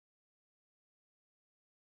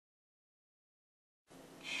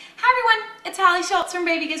Holly Schultz from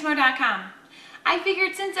BabyGizmo.com. I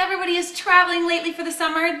figured since everybody is traveling lately for the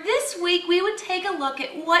summer, this week we would take a look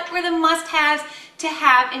at what were the must-haves to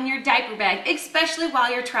have in your diaper bag, especially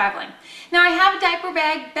while you're traveling. Now I have a diaper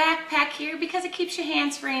bag backpack here because it keeps your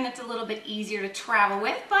hands free and it's a little bit easier to travel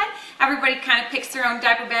with, but everybody kind of picks their own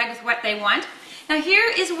diaper bag with what they want. Now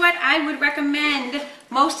here is what I would recommend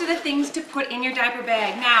most of the things to put in your diaper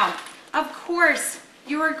bag. Now, of course,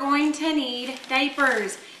 you are going to need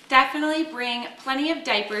diapers. Definitely bring plenty of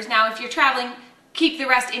diapers. Now, if you're traveling, keep the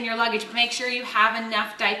rest in your luggage, but make sure you have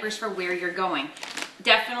enough diapers for where you're going.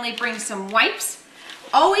 Definitely bring some wipes.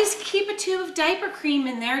 Always keep a tube of diaper cream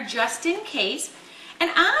in there just in case.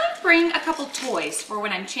 And I bring a couple toys for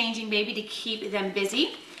when I'm changing baby to keep them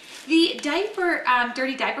busy. The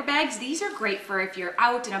dirty diaper bags, these are great for if you're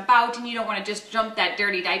out and about and you don't want to just dump that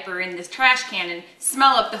dirty diaper in this trash can and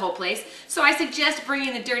smell up the whole place. So I suggest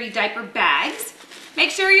bringing the dirty diaper bags. Make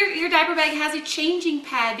sure your diaper bag has a changing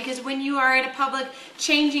pad because when you are at a public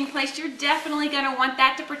changing place, you're definitely going to want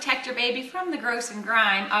that to protect your baby from the gross and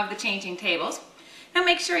grime of the changing tables. Now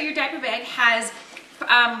make sure your diaper bag has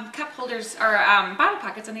cup holders or bottle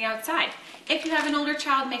pockets on the outside. If you have an older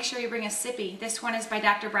child, make sure you bring a sippy. This one is by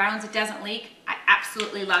Dr. Brown's. It doesn't leak. I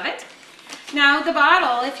absolutely love it. Now the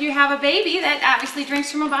bottle, if you have a baby that obviously drinks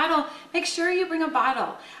from a bottle, make sure you bring a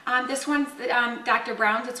bottle. This one's Dr.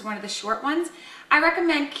 Brown's. It's one of the short ones. I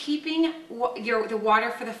recommend keeping the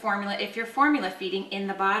water for the formula if you're formula feeding in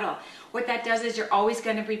the bottle. What that does is you're always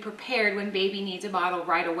going to be prepared when baby needs a bottle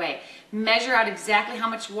right away. Measure out exactly how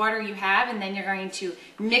much water you have and then you're going to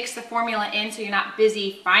mix the formula in so you're not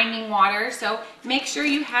busy finding water. So make sure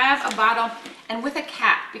you have a bottle and with a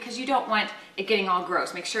cap because you don't want it getting all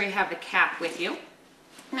gross. Make sure you have the cap with you.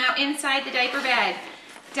 Now inside the diaper bag,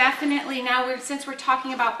 definitely now since we're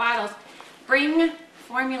talking about bottles, bring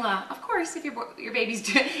formula, of course, if your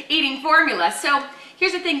baby's eating formula. So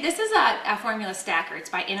here's the thing, this is a formula stacker. It's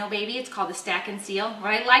by Baby. It's called the Stack and Seal.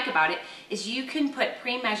 What I like about it is you can put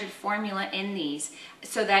pre-measured formula in these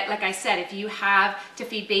so that, like I said, if you have to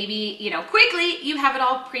feed baby, quickly, you have it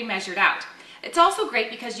all pre-measured out. It's also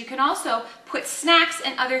great because you can also put snacks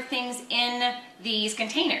and other things in these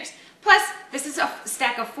containers. Plus, this is a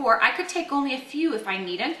stack of 4. I could take only a few if I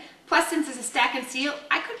needed. Plus, since it's a Stack and Seal,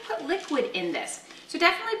 I could put liquid in this. So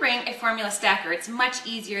definitely bring a formula stacker. It's much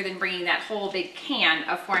easier than bringing that whole big can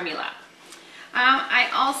of formula. I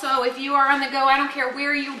also, if you are on the go, I don't care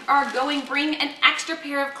where you are going, bring an extra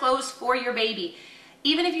pair of clothes for your baby.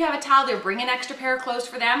 Even if you have a toddler, bring an extra pair of clothes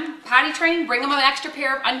for them. Potty training, bring them an extra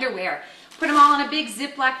pair of underwear. Put them all in a big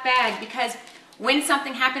Ziploc bag because when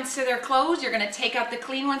something happens to their clothes, you're going to take out the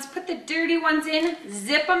clean ones, put the dirty ones in,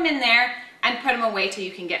 zip them in there, and put them away till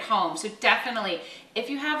you can get home. So definitely, if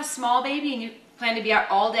you have a small baby and you plan to be out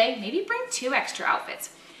all day, maybe bring 2 extra outfits.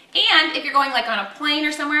 And if you're going like on a plane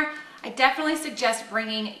or somewhere, I definitely suggest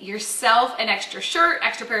bringing yourself an extra shirt,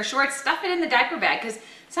 extra pair of shorts, stuff it in the diaper bag because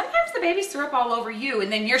sometimes the babies throw up all over you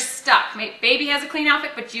and then you're stuck. Baby has a clean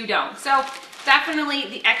outfit, but you don't. So definitely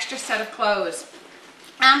the extra set of clothes.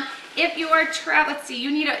 If you are let's see, you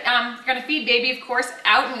need you're gonna feed baby, of course,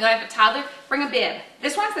 out and you have a toddler, bring a bib.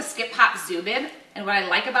 This one's the Skip Hop Zoo bib, and what I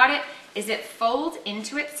like about it is it folds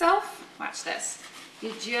into itself. Watch this.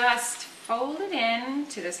 You just fold it in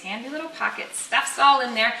to this handy little pocket, stuffs all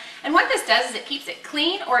in there, and what this does is it keeps it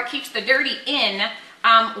clean or it keeps the dirty in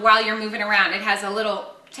while you're moving around. It has a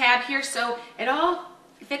little tab here, so it all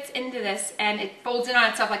fits into this and it folds in on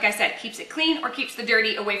itself, like I said, keeps it clean or keeps the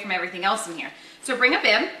dirty away from everything else in here. So bring a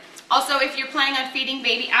bib. Also, if you're planning on feeding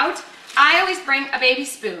baby out, I always bring a baby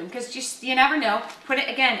spoon because you never know. Put it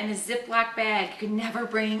again in a Ziploc bag. You can never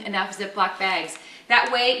bring enough Ziploc bags. That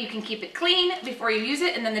way you can keep it clean before you use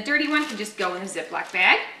it and then the dirty one can just go in a Ziploc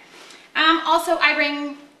bag. Also, I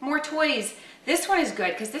bring more toys. This one is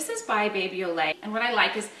good because this is by Baby Olay, and what I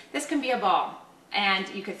like is this can be a ball. And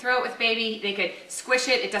you could throw it with baby, they could squish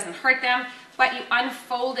it, it doesn't hurt them, but you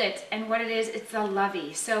unfold it and what it is, it's a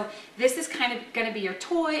lovey. So this is kind of going to be your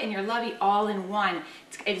toy and your lovey all in one.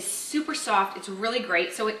 It is super soft, it's really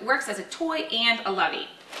great, so it works as a toy and a lovey.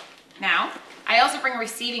 Now, I also bring a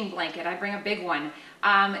receiving blanket, I bring a big one.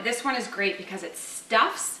 This one is great because it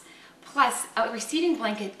stuffs. Plus, a receiving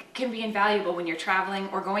blanket can be invaluable when you're traveling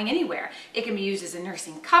or going anywhere. It can be used as a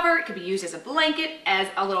nursing cover, it could be used as a blanket, as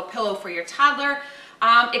a little pillow for your toddler.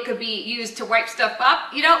 It could be used to wipe stuff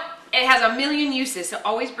up. It has a million uses, so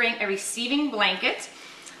always bring a receiving blanket.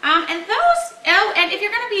 And if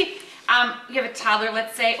you're gonna be, you have a toddler,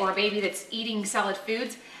 let's say, or a baby that's eating solid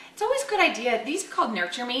foods, it's always a good idea. These are called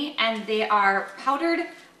Nurture Me, and they are powdered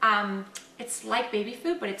It's like baby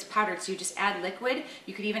food, but it's powdered, so you just add liquid.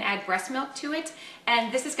 You could even add breast milk to it,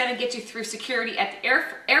 and this is going to get you through security at the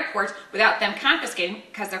airport without them confiscating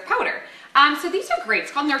because they're powder. So these are great.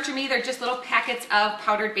 It's called Nurture Me. They're just little packets of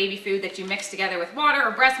powdered baby food that you mix together with water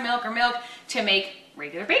or breast milk or milk to make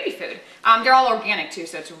regular baby food. They're all organic too,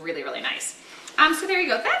 so it's really, really nice. So there you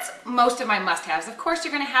go. That's most of my must-haves. Of course,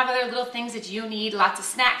 you're going to have other little things that you need, lots of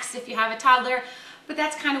snacks if you have a toddler, but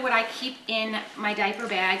that's kind of what I keep in my diaper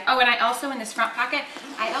bag. Oh, and I also, in this front pocket,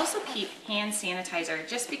 I also keep hand sanitizer,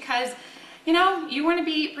 just because, you know, you want to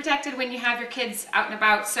be protected when you have your kids out and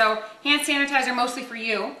about. So hand sanitizer mostly for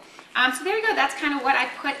you. So there you go. That's kind of what I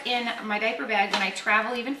put in my diaper bag when I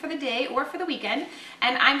travel, even for the day or for the weekend.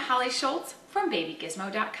 And I'm Holly Schultz from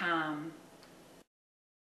babygizmo.com.